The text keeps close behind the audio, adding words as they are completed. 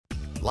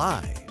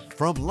Live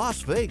from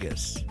Las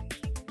Vegas,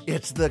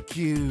 it's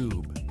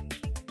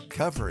theCUBE,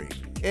 covering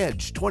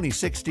Edge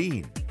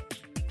 2016.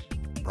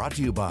 Brought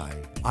to you by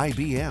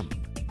IBM.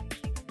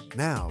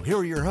 Now, here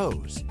are your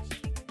hosts,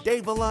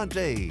 Dave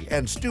Vellante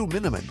and Stu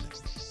Miniman.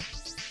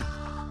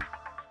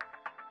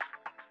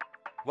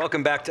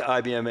 Welcome back to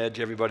IBM Edge,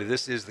 everybody.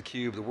 This is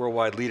theCUBE, the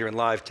worldwide leader in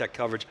live tech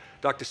coverage.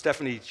 Dr.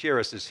 Stefanie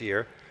Chiras is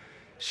here.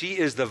 She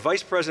is the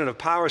Vice President of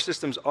Power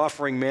Systems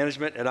Offering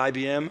Management at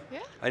IBM.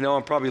 Yeah. I know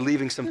I'm probably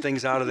leaving some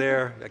things out of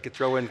there. I could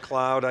throw in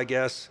cloud, I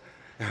guess.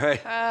 All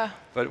right.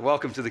 But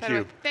welcome to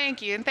theCUBE.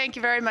 Thank you, and thank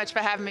you very much for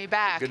having me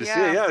back. Good to see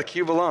you. Yeah,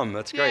 theCUBE alum,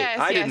 that's great. Yes,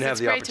 I didn't have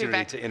the opportunity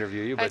opportunity to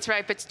interview you. That's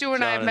right, but Stu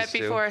and I have met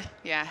before.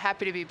 Yeah,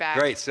 happy to be back.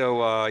 Great,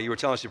 so you were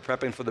telling us you're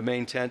prepping for the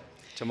main tent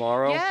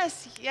tomorrow?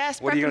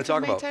 Yes. What are you going to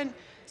talk about?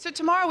 So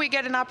tomorrow we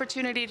get an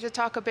opportunity to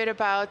talk a bit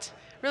about,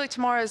 really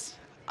tomorrow's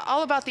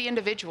all about the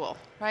individual,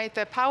 right?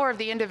 The power of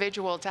the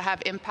individual to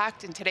have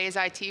impact in today's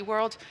IT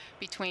world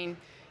between,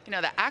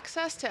 the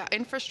access to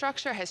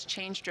infrastructure has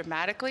changed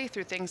dramatically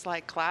through things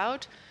like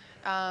cloud.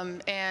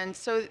 And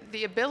so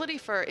the ability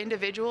for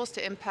individuals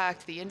to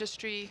impact the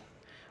industry,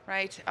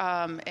 right,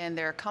 and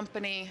their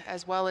company,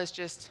 as well as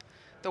just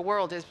the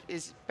world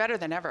is better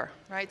than ever,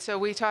 right? So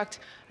we talked,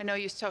 I know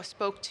you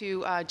spoke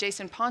to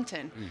Jason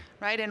Ponton,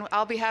 right? And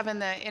I'll be having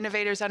the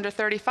innovators under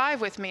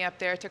 35 with me up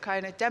there to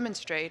kind of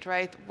demonstrate,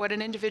 right, what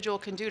an individual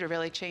can do to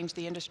really change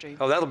the industry.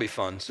 Oh, that'll be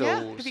fun. So,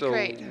 yeah, it'd be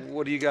great.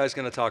 What are you guys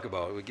going to talk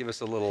about? Give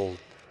us a little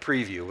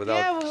preview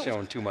without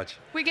showing too much.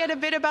 We get a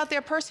bit about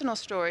their personal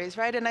stories,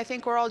 right? And I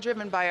think we're all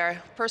driven by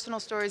our personal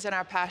stories and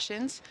our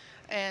passions.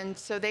 And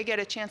so they get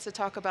a chance to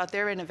talk about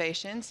their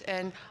innovations,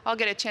 and I'll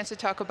get a chance to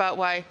talk about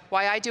why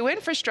I do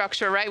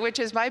infrastructure, right, which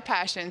is my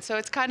passion. So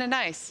it's kind of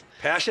nice.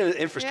 Passion and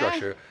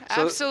infrastructure.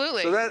 Yeah,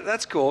 absolutely. So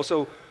that's cool.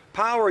 So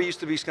power used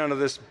to be kind of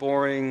this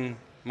boring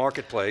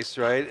marketplace,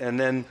 right? And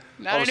then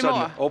all of a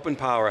sudden, open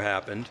power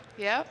happened.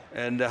 Yep.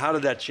 And how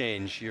did that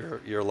change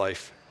your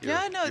life? Your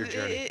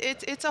journey?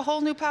 It's a whole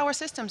new power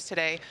systems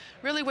today.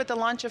 Really with the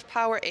launch of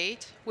Power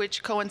 8,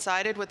 which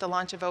coincided with the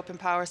launch of Open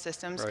Power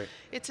Systems,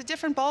 it's a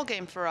different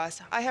ballgame for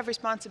us. I have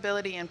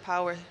responsibility in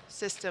power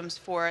systems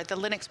for the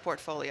Linux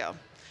portfolio.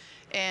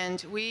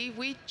 And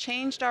we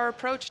changed our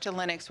approach to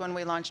Linux when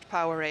we launched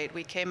Power 8.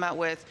 We came out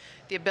with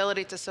the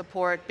ability to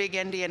support Big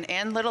Endian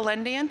and Little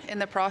Endian in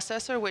the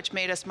processor, which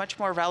made us much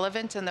more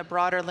relevant in the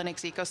broader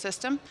Linux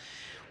ecosystem.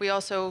 We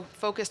also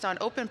focused on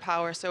open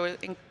power, so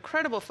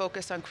incredible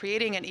focus on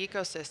creating an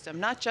ecosystem,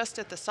 not just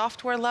at the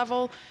software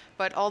level,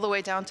 but all the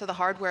way down to the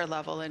hardware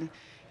level. And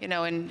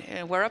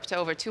we're up to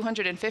over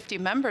 250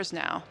 members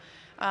now.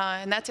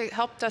 And that's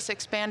helped us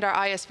expand our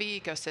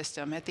ISV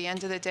ecosystem. At the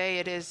end of the day,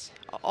 it is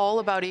all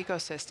about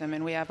ecosystem,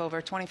 and we have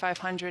over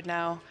 2,500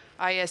 now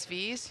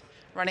ISVs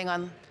running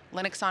on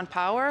Linux on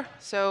Power.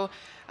 So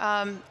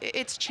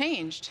it's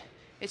changed.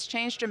 It's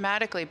changed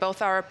dramatically,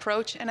 both our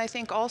approach and I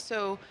think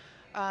also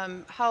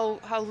how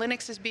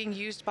Linux is being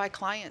used by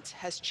clients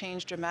has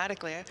changed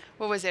dramatically.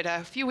 What was it?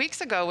 A few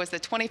weeks ago was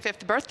the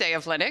 25th birthday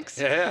of Linux.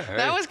 Yeah, right.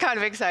 That was kind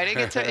of exciting.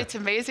 It's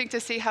amazing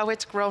to see how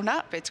it's grown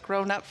up. It's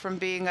grown up from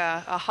being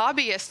a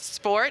hobbyist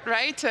sport,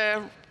 right,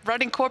 to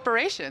running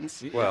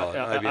corporations. Well,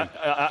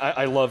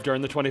 I love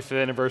during the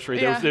 25th anniversary,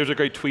 there was a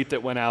great tweet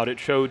that went out. It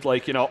showed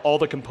all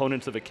the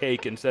components of a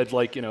cake and said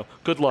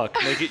good luck,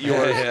 make it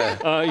yours.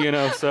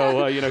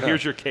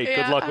 Here's your cake,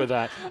 good luck with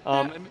that.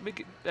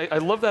 I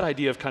love that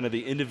idea of kind of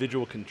the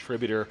individual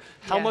contributor.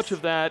 How much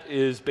of that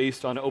is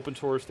based on open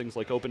source, things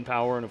like Open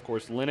Power and of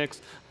course Linux,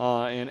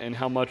 and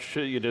how much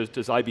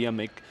does IBM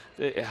make,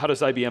 how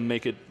does IBM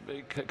make it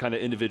kind of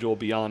individual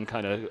beyond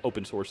kind of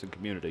open source and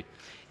community?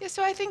 Yeah,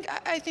 so I think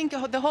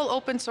the whole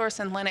open source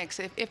and Linux,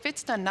 if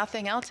it's done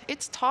nothing else,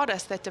 it's taught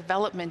us that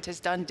development is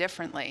done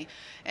differently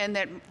and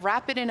that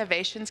rapid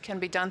innovations can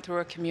be done through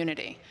a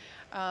community.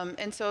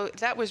 And so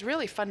that was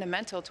really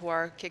fundamental to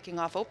our kicking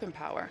off Open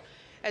Power.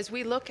 As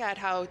we look at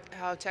how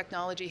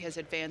technology has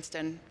advanced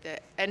and the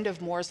end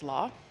of Moore's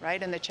Law,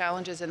 right, and the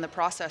challenges in the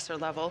processor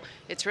level,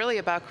 it's really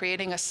about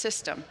creating a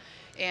system.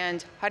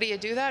 And how do you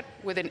do that?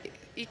 With an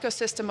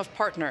ecosystem of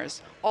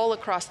partners all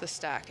across the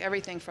stack,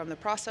 everything from the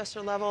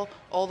processor level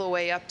all the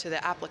way up to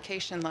the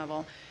application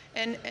level.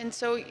 And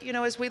so,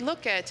 as we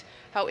look at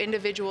how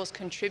individuals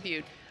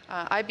contribute,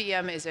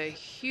 IBM is a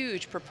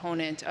huge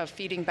proponent of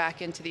feeding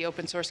back into the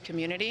open source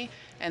community,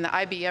 and the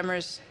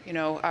IBMers,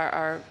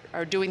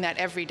 are doing that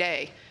every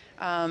day.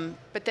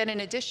 But then in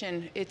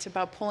addition, it's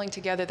about pulling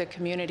together the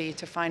community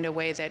to find a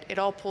way that it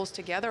all pulls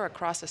together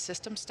across a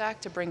system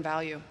stack to bring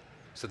value.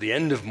 So the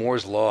end of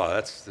Moore's Law,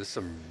 there's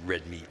some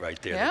red meat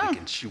right there that we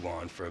can chew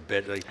on for a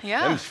bit.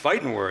 Them's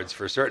fighting words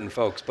for certain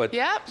folks. But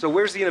so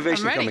where's the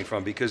innovation coming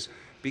from?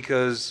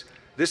 Because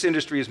this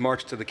industry has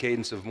marched to the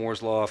cadence of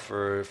Moore's Law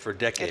for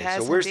decades.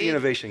 So where's the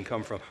innovation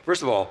come from?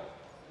 First of all,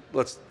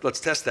 let's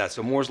test that.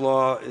 So Moore's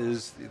Law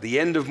is the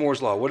end of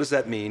Moore's Law. What does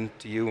that mean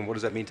to you, and what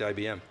does that mean to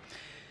IBM?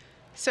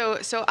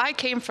 So I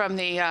came from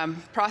the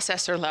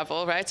processor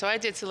level, right? So I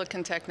did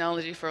silicon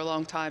technology for a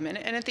long time. And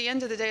at the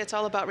end of the day, it's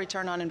all about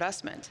return on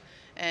investment.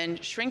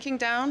 And shrinking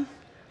down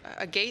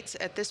gates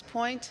at this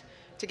point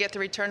to get the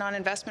return on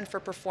investment for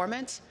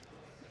performance,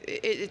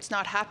 it's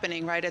not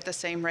happening right at the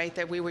same rate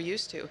that we were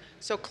used to.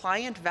 So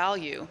client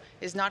value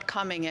is not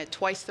coming at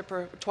twice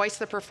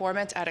the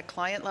performance at a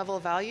client level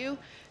value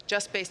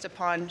just based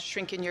upon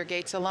shrinking your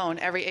gates alone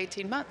every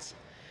 18 months.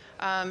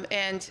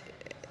 And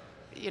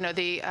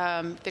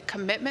the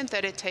commitment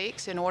that it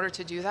takes in order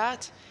to do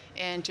that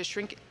and to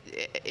shrink,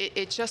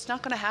 it's just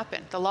not going to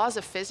happen. The laws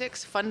of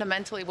physics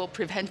fundamentally will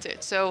prevent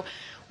it. So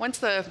once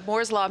the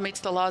Moore's law meets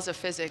the laws of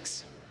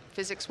physics,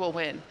 physics will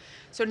win.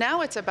 So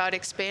now it's about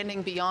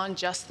expanding beyond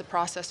just the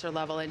processor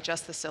level and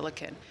just the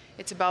silicon.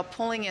 It's about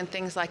pulling in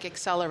things like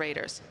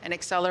accelerators and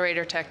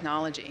accelerator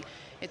technology.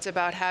 It's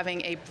about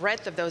having a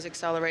breadth of those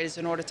accelerators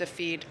in order to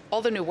feed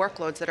all the new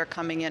workloads that are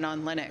coming in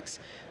on Linux.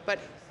 But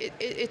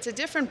it's a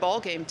different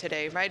ballgame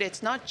today, right?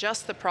 It's not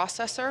just the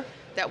processor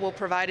that will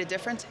provide a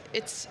difference.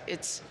 It's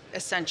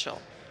essential.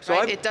 So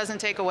right? It doesn't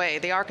take away.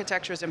 The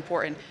architecture is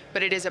important,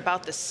 but it is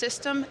about the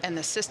system and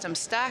the system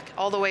stack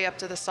all the way up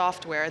to the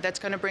software that's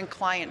going to bring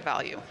client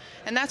value.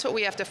 And that's what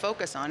we have to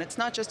focus on. It's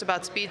not just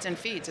about speeds and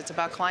feeds, it's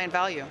about client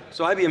value.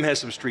 So IBM has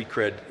some street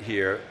cred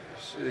here.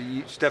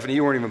 Stefanie,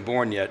 you weren't even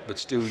born yet, but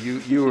Stu,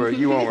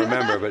 you won't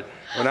remember, but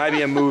when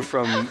IBM moved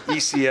from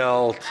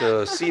ECL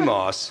to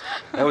CMOS,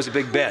 that was a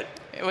big bet.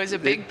 It was a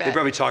big bet. They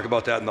probably talk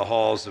about that in the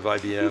halls of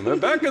IBM.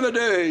 Back in the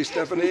day,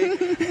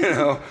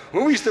 Stefanie,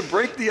 when we used to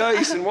break the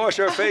ice and wash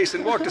our face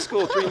and walk to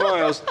school 3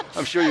 miles,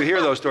 I'm sure you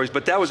hear those stories,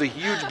 but that was a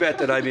huge bet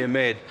that IBM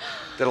made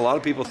that a lot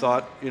of people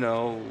thought,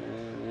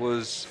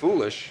 was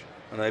foolish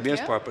on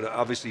IBM's part, but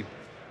obviously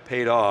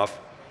paid off.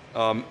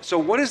 So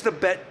what is the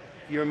bet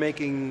you're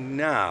making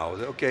now?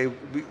 Okay,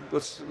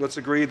 let's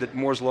agree that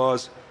Moore's law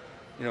is,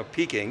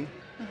 peaking,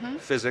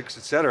 physics,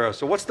 et cetera.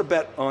 So what's the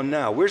bet on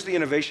now? Where's the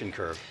innovation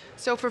curve?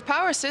 So for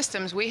power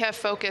systems, we have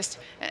focused,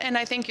 and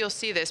I think you'll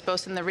see this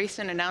both in the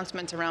recent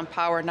announcements around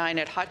Power 9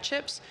 at Hot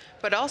Chips,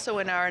 but also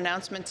in our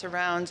announcements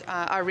around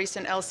our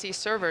recent LC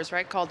servers,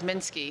 right, called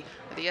Minsky,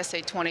 the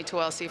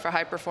SA22LC for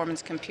high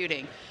performance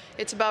computing.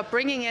 It's about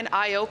bringing in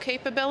I/O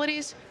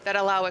capabilities that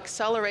allow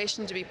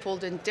acceleration to be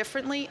pulled in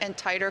differently and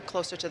tighter,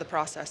 closer to the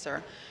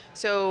processor.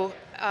 So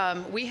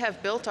we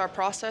have built our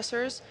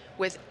processors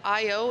with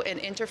I/O and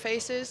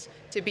interfaces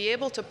to be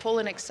able to pull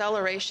in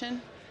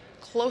acceleration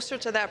closer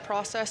to that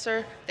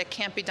processor that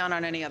can't be done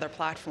on any other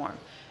platform.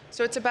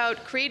 So it's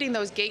about creating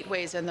those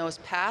gateways and those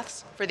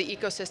paths for the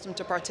ecosystem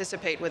to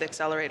participate with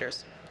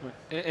accelerators.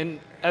 And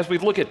as we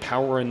look at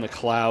power in the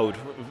cloud,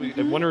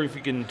 I wonder if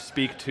you can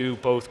speak to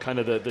both kind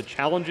of the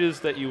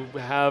challenges that you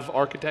have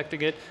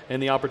architecting it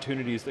and the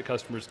opportunities that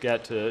customers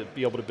get to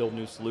be able to build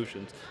new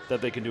solutions that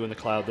they can do in the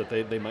cloud that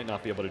they might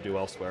not be able to do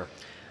elsewhere.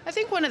 I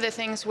think one of the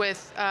things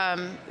with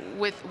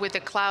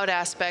the cloud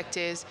aspect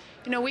is,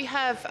 we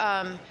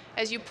have,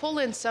 as you pull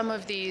in some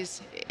of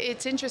these,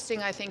 it's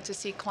interesting, I think, to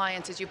see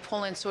clients as you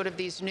pull in sort of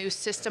these new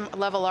system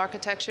level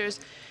architectures,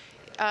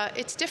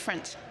 it's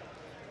different,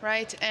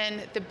 right?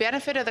 And the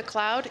benefit of the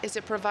cloud is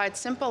it provides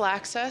simple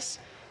access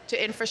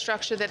to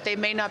infrastructure that they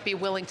may not be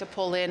willing to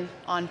pull in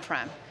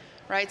on-prem.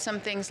 Right? Some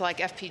things like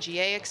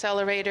FPGA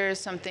accelerators,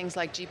 some things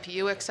like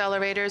GPU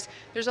accelerators.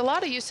 There's a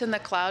lot of use in the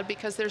cloud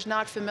because there's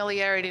not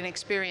familiarity and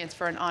experience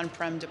for an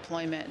on-prem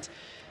deployment.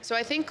 So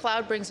I think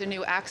cloud brings a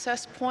new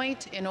access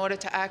point in order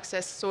to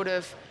access sort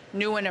of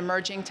new and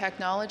emerging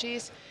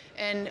technologies.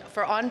 And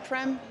for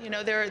on-prem,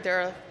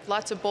 there are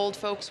lots of bold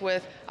folks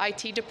with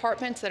IT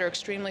departments that are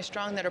extremely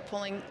strong that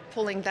are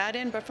pulling that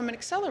in. But from an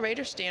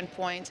accelerator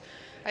standpoint,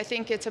 I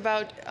think it's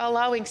about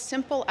allowing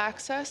simple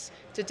access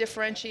to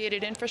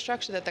differentiated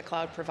infrastructure that the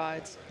cloud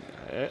provides.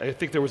 I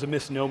think there was a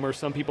misnomer.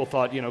 Some people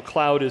thought,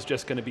 cloud is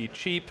just going to be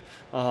cheap,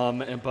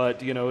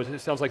 but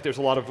it sounds like there's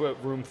a lot of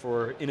room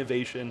for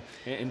innovation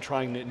and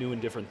trying new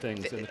and different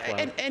things in the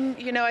cloud.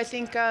 And I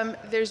think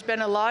there's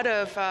been a lot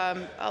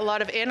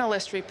of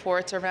analyst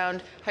reports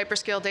around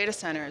hyperscale data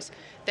centers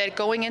that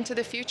going into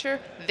the future,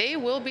 they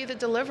will be the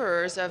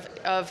deliverers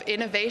of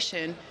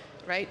innovation,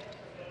 right?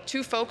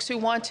 To folks who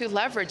want to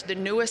leverage the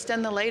newest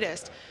and the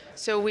latest.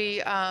 So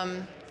we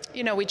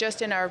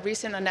just in our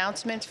recent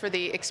announcements for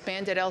the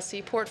expanded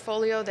LC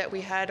portfolio that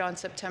we had on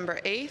September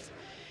 8th,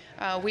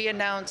 we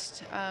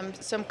announced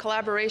some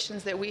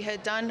collaborations that we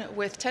had done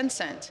with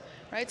Tencent,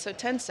 right? So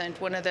Tencent,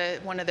 one of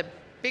the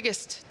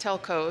biggest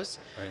telcos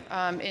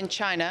in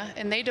China,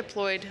 and they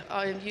deployed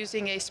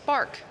using a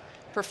Spark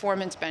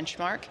performance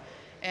benchmark.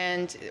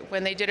 And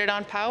when they did it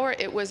on Power,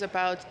 it was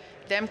about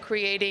them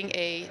creating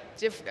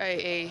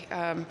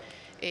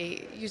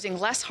using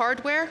less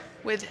hardware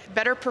with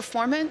better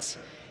performance.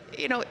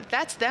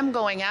 That's them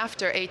going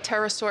after a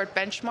TerraSort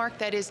benchmark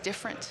that is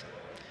different,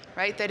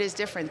 right? That is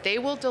different. They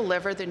will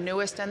deliver the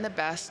newest and the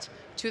best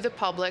to the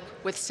public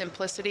with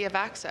simplicity of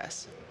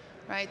access,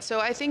 right?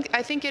 So I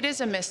think it is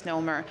a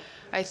misnomer.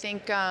 I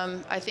think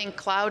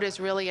cloud is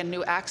really a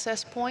new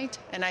access point,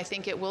 and I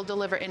think it will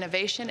deliver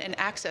innovation and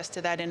access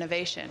to that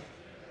innovation.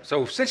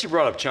 So since you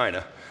brought up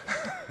China,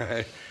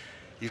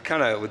 you've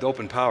kind of, with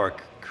open power,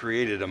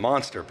 created a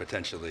monster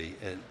potentially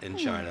in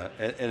China.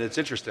 And it's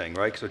interesting,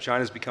 right? So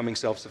China's becoming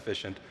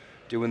self-sufficient.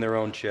 doing their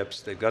own chips.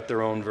 They've got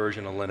their own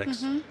version of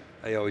Linux.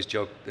 I always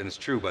joke, and it's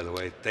true, by the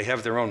way, they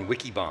have their own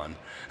Wikibon.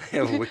 They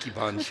have a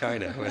Wikibon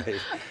China, where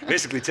they've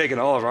basically taken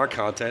all of our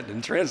content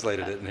and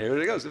translated it, and here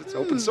it goes. It's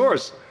open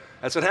source.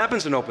 That's what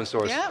happens in open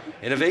source. Yep.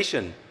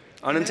 Innovation,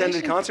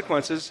 unintended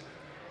consequences,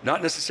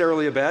 not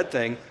necessarily a bad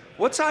thing.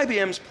 What's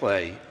IBM's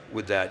play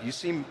with that? You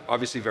seem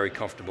obviously very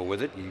comfortable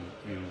with it. You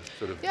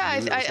sort of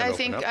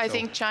I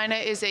think China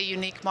is a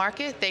unique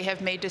market. They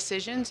have made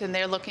decisions, and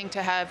they're looking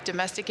to have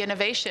domestic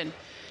innovation.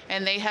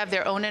 And they have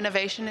their own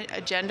innovation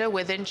agenda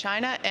within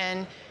China,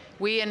 and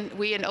we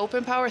in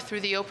Open Power,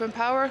 through the Open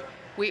Power,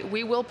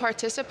 we will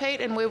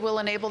participate, and we will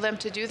enable them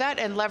to do that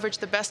and leverage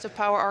the best of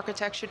power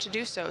architecture to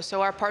do so.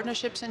 So our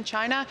partnerships in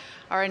China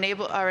are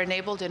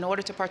enabled in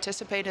order to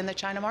participate in the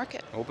China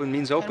market. Open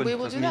means open, and we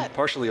will do that.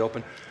 Partially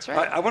open. That's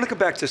right. I want to come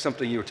back to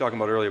something you were talking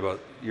about earlier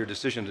about your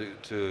decision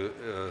to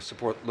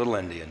support Little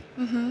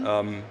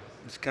Endian.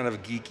 It's kind of a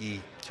geeky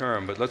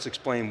term, but let's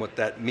explain what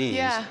that means.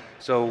 Yeah.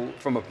 So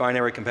from a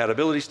binary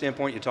compatibility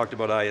standpoint, you talked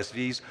about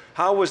ISVs.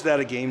 How was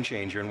that a game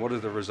changer, and what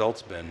have the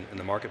results been in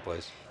the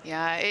marketplace?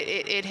 Yeah,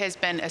 it has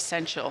been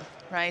essential,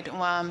 right?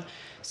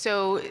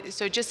 So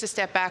just to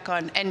step back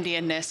on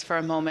Endianness for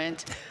a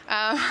moment.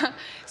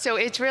 So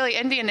it's really,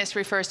 Endianness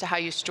refers to how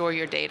you store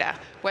your data,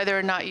 whether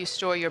or not you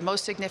store your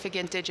most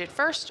significant digit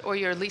first or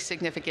your least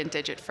significant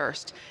digit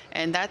first.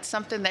 And that's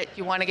something that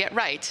you want to get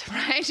right?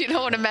 You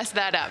don't want to mess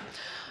that up.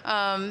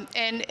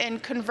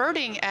 And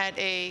converting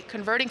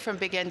from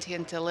big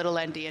Endian to little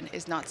Endian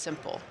is not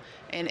simple,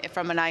 and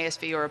from an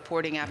ISV or a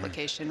porting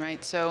application,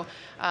 right? So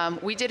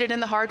we did it in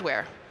the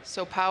hardware.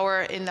 So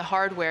power in the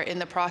hardware, in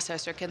the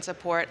processor, can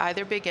support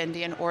either big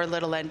Endian or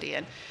little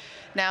Endian.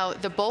 Now,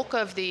 the bulk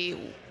of the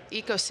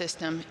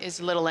ecosystem is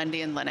little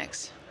Endian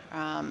Linux.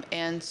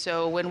 And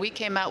so when we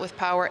came out with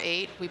Power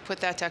 8, we put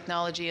that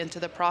technology into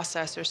the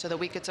processor so that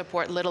we could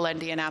support little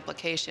Endian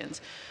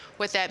applications.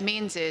 What that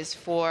means is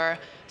for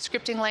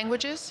scripting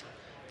languages,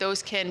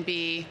 those can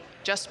be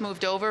just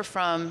moved over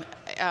from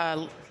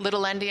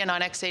little Endian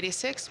on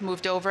x86,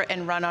 moved over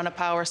and run on a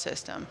power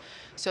system.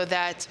 So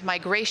that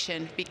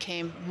migration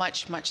became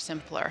much, much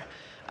simpler.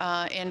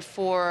 And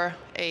for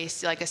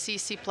like a C,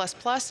 C++,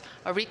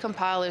 a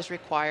recompile is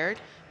required,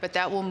 but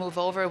that will move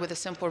over with a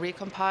simple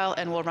recompile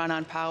and will run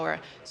on Power.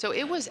 So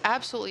it was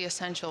absolutely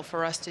essential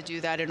for us to do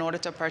that in order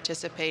to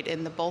participate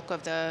in the bulk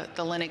of the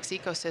Linux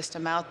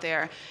ecosystem out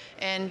there.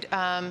 And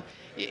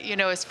you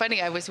know, it's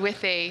funny, I was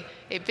with a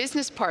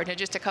business partner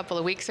just a couple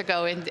of weeks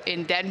ago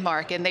in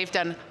Denmark, and they've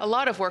done a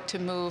lot of work to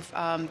move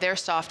their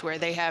software.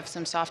 They have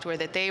some software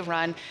that they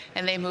run,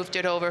 and they moved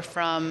it over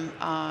from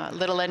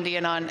little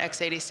Endian on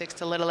x86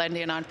 to little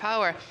Endian on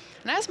Power.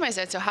 And I asked him, I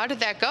said, so how did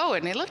that go?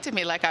 And he looked at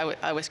me like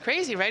I was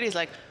crazy, right? He's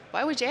like,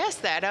 why would you ask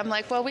that? I'm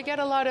like, well, we get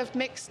a lot of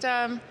mixed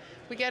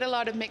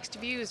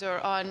views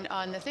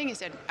on the thing. He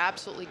said,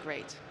 absolutely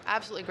great,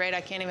 absolutely great.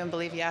 I can't even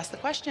believe you asked the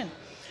question.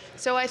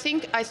 So I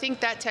think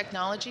that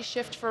technology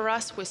shift for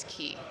us was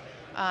key.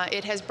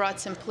 It has brought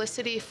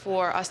simplicity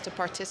for us to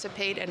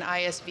participate in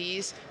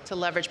ISVs to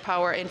leverage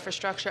power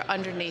infrastructure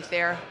underneath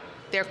their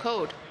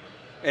code.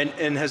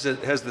 And has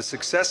the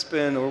success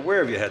been, or where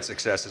have you had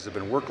success? Has it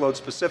been workload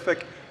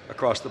specific,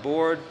 across the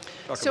board?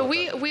 So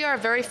we are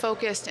very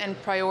focused and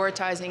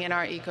prioritizing in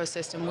our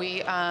ecosystem.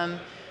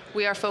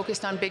 We are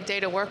focused on big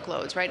data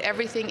workloads, right?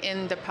 Everything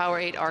in the Power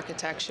 8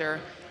 architecture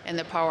and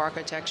the Power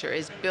architecture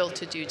is built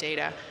to do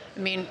data. I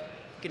mean,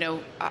 you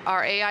know,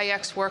 our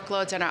AIX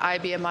workloads and our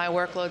IBMI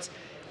workloads,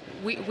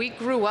 we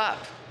grew up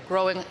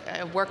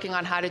working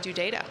on how to do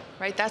data,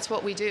 right? That's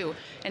what we do.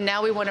 And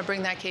now we want to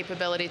bring that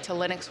capability to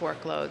Linux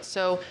workloads.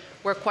 So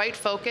we're quite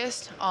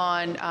focused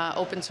on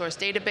open source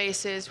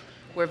databases.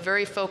 We're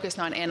very focused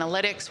on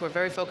analytics. We're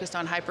very focused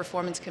on high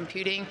performance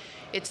computing.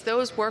 It's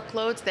those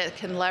workloads that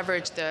can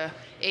leverage the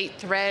 8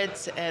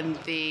 threads and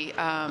the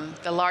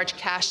large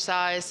cache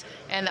size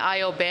and the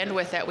I/O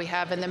bandwidth that we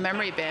have and the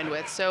memory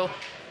bandwidth. So,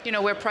 you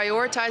know, we're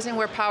prioritizing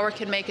where power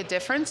can make a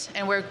difference,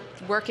 and we're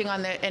working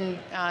on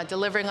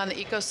delivering on the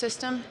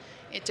ecosystem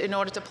in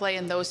order to play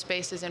in those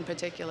spaces in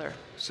particular.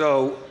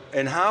 So,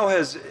 and how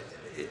has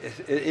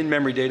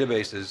in-memory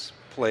databases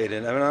played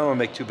in? I mean, I don't want to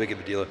make too big of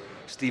a deal.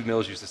 Steve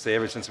Mills used to say,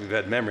 ever since we've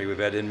had memory, we've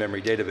had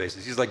in-memory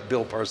databases. He's like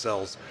Bill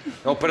Parcells.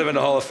 Don't put him in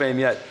the Hall of Fame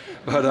yet.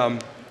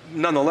 But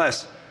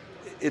nonetheless,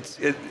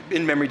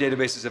 in-memory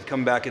databases have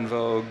come back in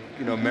vogue.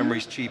 You know,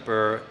 memory's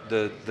cheaper.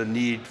 The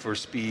need for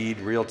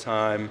speed, real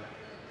time,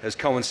 has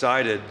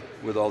coincided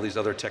with all these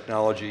other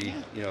technology,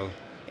 you know,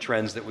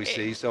 trends that we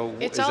see. So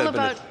has that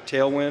been a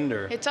tailwind,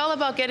 or? It's all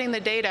about getting the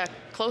data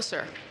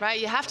closer, right?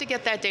 You have to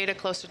get that data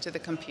closer to the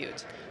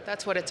compute.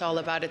 That's what it's all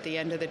about at the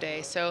end of the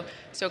day. So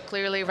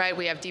clearly, right,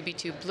 we have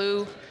DB2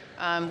 Blue.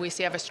 We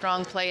have a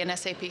strong play in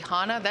SAP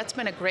HANA. That's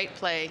been a great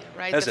play,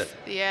 right?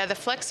 Yeah, the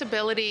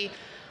flexibility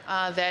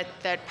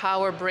that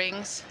Power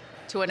brings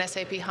to an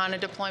SAP HANA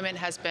deployment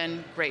has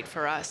been great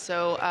for us.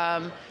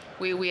 So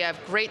we have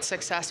great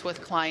success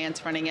with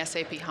clients running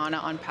SAP HANA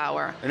on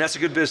Power. And that's a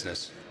good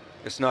business.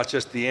 It's not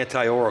just the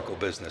anti-Oracle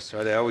business,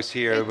 right? I always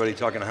hear everybody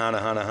talking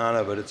HANA, HANA,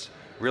 HANA, but it's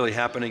really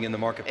happening in the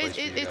marketplace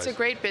for you guys? It's a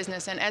great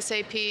business, and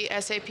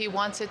SAP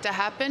wants it to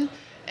happen.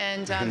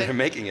 And they're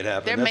making it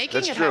happen. They're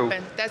making it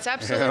happen. That's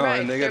absolutely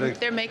right.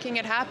 They're making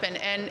it happen,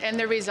 and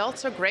the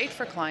results are great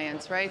for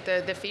clients, right?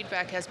 The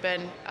feedback has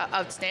been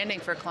outstanding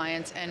for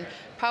clients, and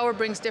Power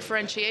brings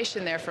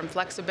differentiation there from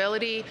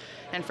flexibility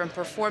and from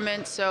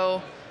performance.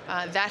 So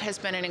that has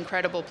been an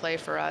incredible play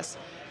for us.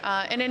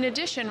 And in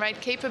addition, right,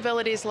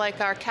 capabilities like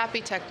our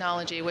CAPI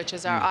technology, which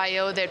is our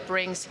I/O that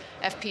brings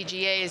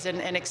FPGAs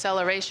and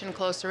acceleration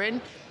closer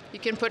in. You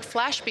can put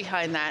flash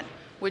behind that,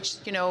 which,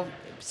 you know,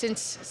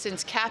 since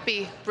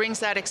CAPI brings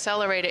that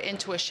accelerator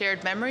into a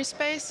shared memory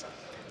space,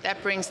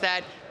 that brings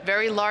that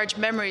very large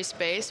memory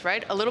space,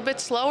 right? A little bit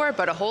slower,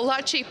 but a whole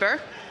lot cheaper,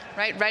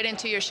 right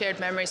into your shared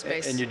memory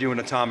space. And you're doing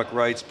atomic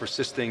writes,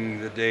 persisting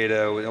the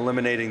data,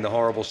 eliminating the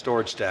horrible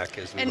storage stack,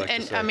 as we like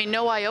to say. I mean,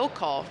 no I/O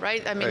call,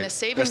 right? I mean, the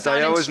savings Best on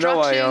I/O is no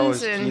I/O,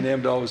 as instructions.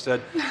 Gene Amdahl always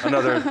said.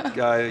 Another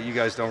guy you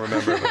guys don't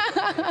remember,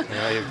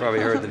 but you've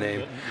probably heard the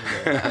name.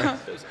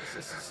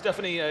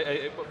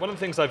 Stefanie, one of the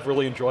things I've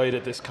really enjoyed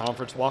at this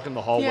conference, walking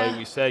the hallway,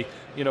 we say,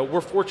 you know,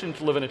 we're fortunate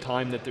to live in a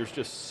time that there's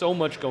just so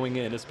much going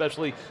in,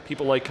 especially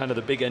people like kind of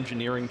the big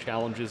engineering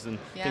challenges and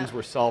things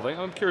we're solving.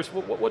 I'm curious,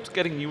 what's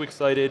getting you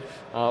excited?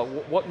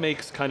 What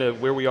makes kind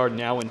of where we are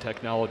now in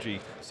technology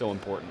so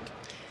important?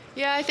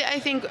 Yeah, I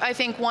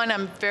think one,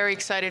 I'm very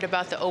excited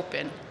about the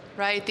open,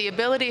 right? The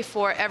ability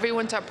for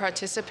everyone to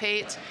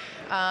participate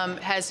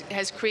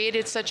has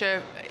created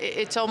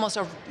it's almost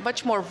a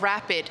much more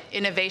rapid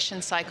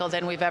innovation cycle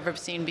than we've ever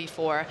seen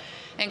before.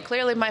 And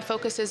clearly my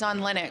focus is on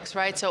Linux,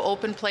 right? So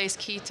open plays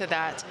key to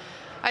that.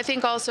 I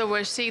think also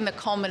we're seeing the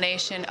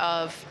culmination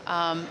of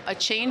a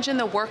change in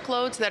the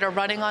workloads that are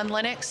running on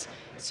Linux.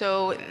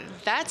 So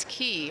that's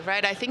key,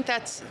 right? I think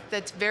that's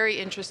very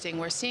interesting.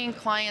 We're seeing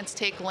clients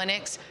take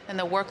Linux and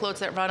the workloads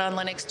that run on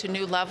Linux to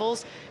new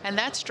levels, and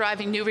that's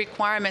driving new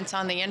requirements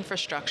on the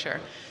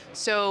infrastructure.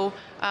 So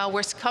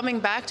we're coming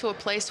back to a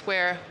place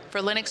where,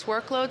 for Linux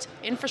workloads,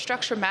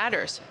 infrastructure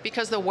matters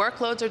because the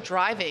workloads are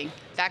driving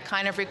that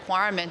kind of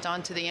requirement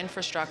onto the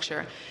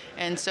infrastructure.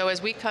 And so as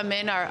we come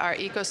in, our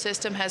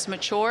ecosystem has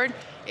matured.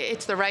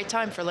 It's the right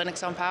time for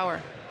Linux on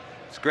Power.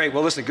 It's great.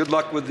 Well, listen, good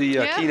luck with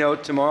the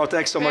keynote tomorrow.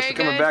 Thanks so much for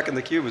coming back in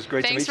theCUBE. It was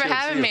great to meet you. Thanks for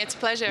having me. It's a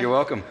pleasure. You're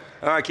welcome.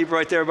 All right, keep it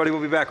right there, everybody. We'll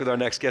be back with our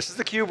next guest. This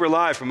is theCUBE. We're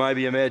live from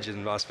IBM Edge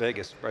in Las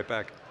Vegas. Right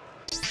back.